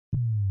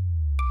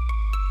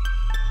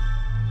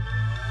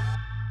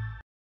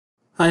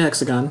Hi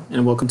Hexagon,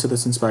 and welcome to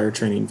this Inspire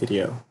training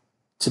video.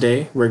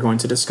 Today we're going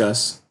to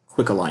discuss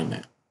quick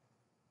alignment.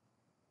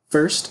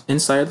 First,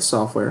 inside the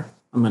software,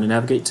 I'm going to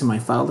navigate to my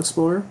File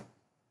Explorer,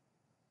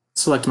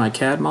 select my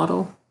CAD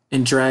model,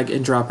 and drag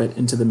and drop it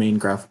into the main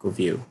graphical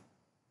view.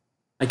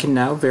 I can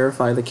now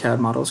verify the CAD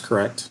model is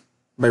correct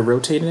by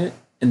rotating it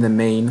in the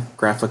main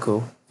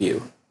graphical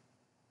view.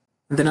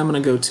 And then I'm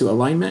going to go to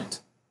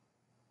Alignment,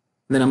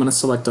 and then I'm going to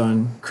select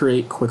on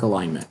Create Quick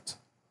Alignment.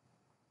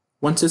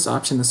 Once this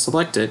option is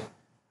selected,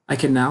 I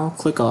can now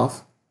click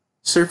off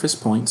surface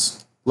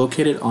points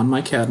located on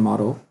my CAD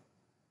model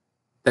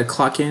that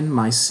clock in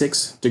my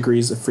 6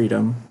 degrees of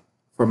freedom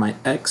for my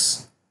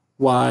X,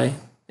 Y,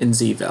 and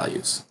Z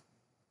values.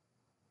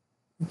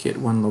 Get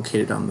one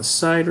located on the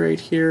side right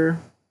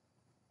here.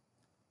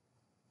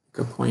 Pick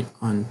a point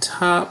on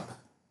top.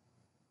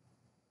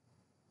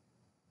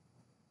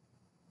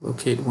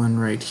 Locate one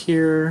right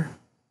here.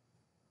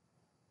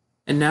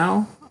 And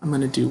now I'm going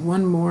to do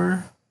one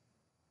more.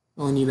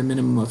 I only need a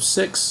minimum of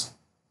 6.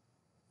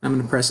 I'm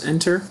going to press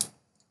enter.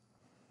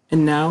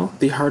 And now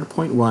the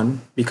hardpoint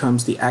 1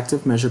 becomes the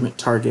active measurement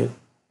target,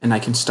 and I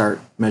can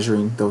start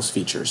measuring those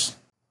features.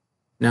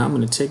 Now I'm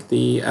going to take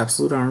the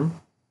absolute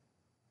arm,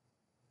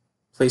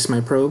 place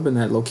my probe in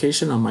that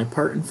location on my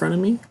part in front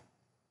of me,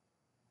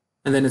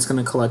 and then it's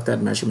going to collect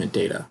that measurement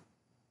data.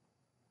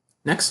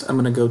 Next, I'm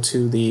going to go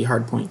to the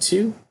hardpoint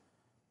 2,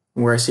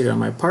 where I see it on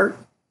my part.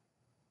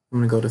 I'm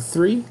going to go to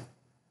 3.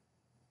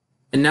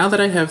 And now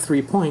that I have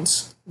 3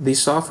 points, the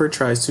software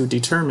tries to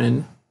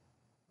determine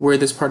where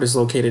this part is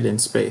located in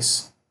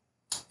space.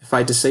 If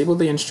I disable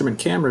the instrument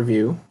camera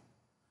view,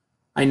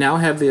 I now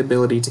have the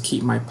ability to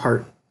keep my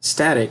part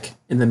static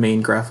in the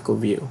main graphical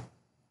view.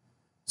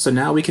 So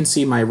now we can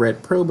see my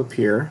red probe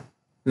appear,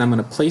 and I'm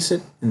going to place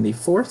it in the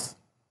 4th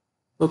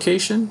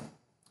location.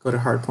 Go to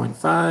hardpoint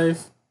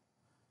 5,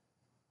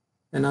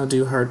 and I'll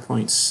do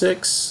hardpoint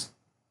 6,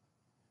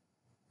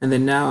 and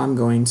then now I'm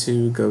going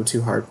to go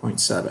to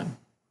hardpoint 7.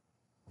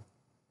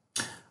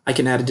 I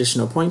can add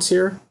additional points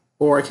here,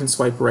 or I can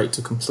swipe right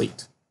to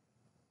complete.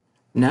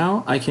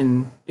 Now I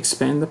can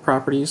expand the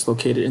properties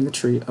located in the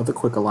tree of the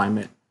quick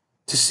alignment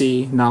to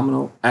see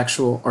nominal,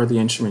 actual, or the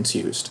instruments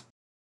used.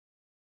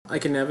 I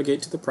can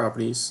navigate to the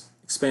properties,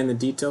 expand the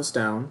details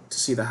down to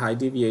see the high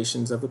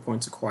deviations of the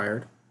points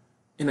acquired,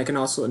 and I can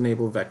also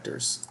enable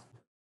vectors.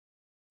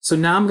 So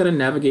now I'm going to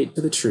navigate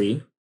to the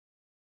tree.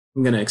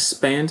 I'm going to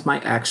expand my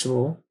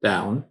actual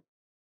down,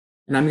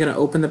 and I'm going to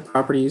open the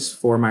properties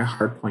for my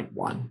hardpoint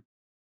 1.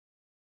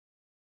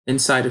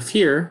 Inside of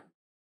here,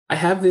 I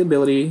have the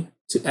ability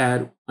to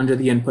add under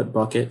the input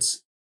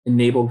buckets,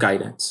 enable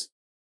guidance.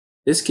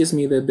 This gives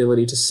me the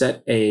ability to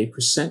set a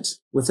percent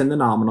within the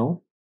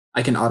nominal.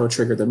 I can auto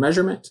trigger the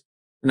measurement,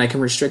 and I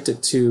can restrict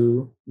it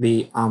to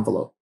the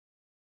envelope.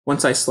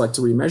 Once I select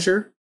to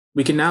remeasure,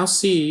 we can now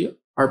see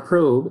our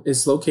probe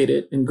is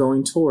located and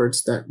going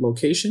towards that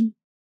location,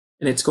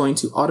 and it's going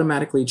to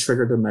automatically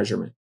trigger the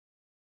measurement.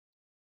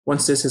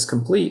 Once this is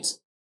complete,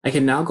 I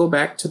can now go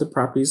back to the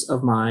properties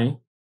of my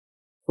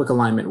quick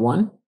alignment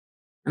 1,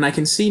 and I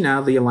can see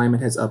now the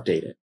alignment has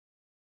updated.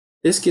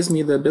 This gives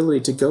me the ability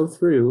to go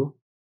through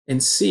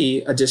and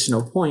see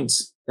additional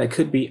points that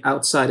could be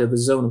outside of the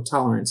zone of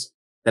tolerance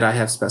that I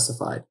have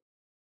specified.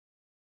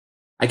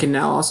 I can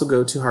now also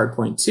go to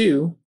hardpoint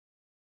 2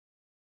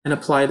 and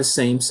apply the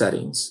same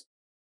settings.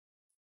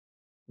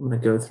 I'm going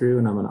to go through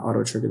and I'm going to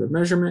auto trigger the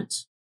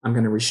measurement. I'm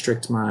going to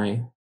restrict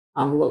my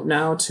envelope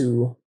now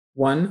to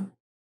 1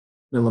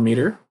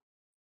 millimeter.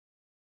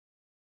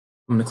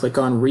 I'm going to click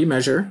on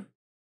remeasure.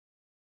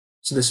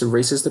 So this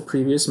erases the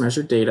previous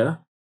measured data.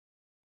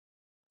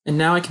 And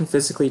now I can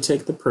physically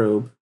take the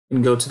probe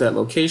and go to that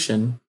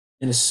location.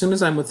 And as soon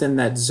as I'm within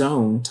that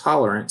zone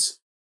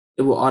tolerance,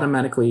 it will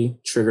automatically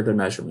trigger the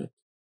measurement.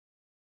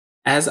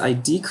 As I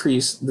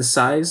decrease the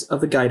size of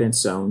the guidance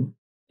zone,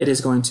 it is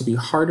going to be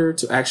harder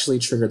to actually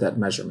trigger that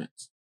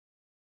measurement.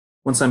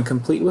 Once I'm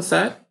complete with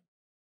that,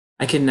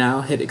 I can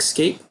now hit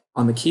escape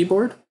on the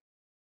keyboard,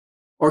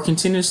 or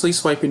continuously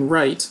swiping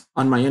right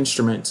on my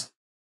instrument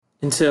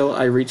until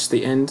I reach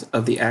the end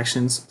of the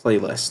actions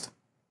playlist.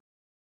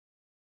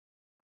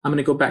 I'm going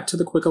to go back to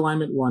the quick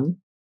alignment 1,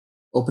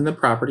 open the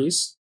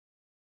properties,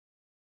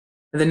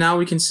 and then now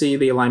we can see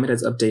the alignment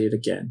has updated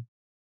again.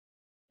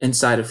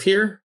 Inside of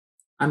here,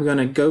 I'm going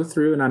to go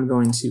through and I'm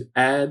going to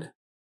add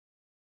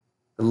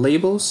the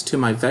labels to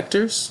my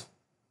vectors,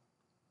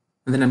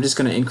 and then I'm just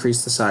going to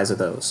increase the size of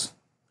those.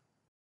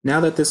 Now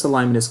that this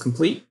alignment is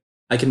complete,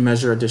 I can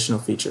measure additional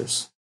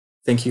features.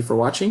 Thank you for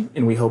watching,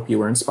 and we hope you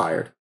were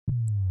inspired.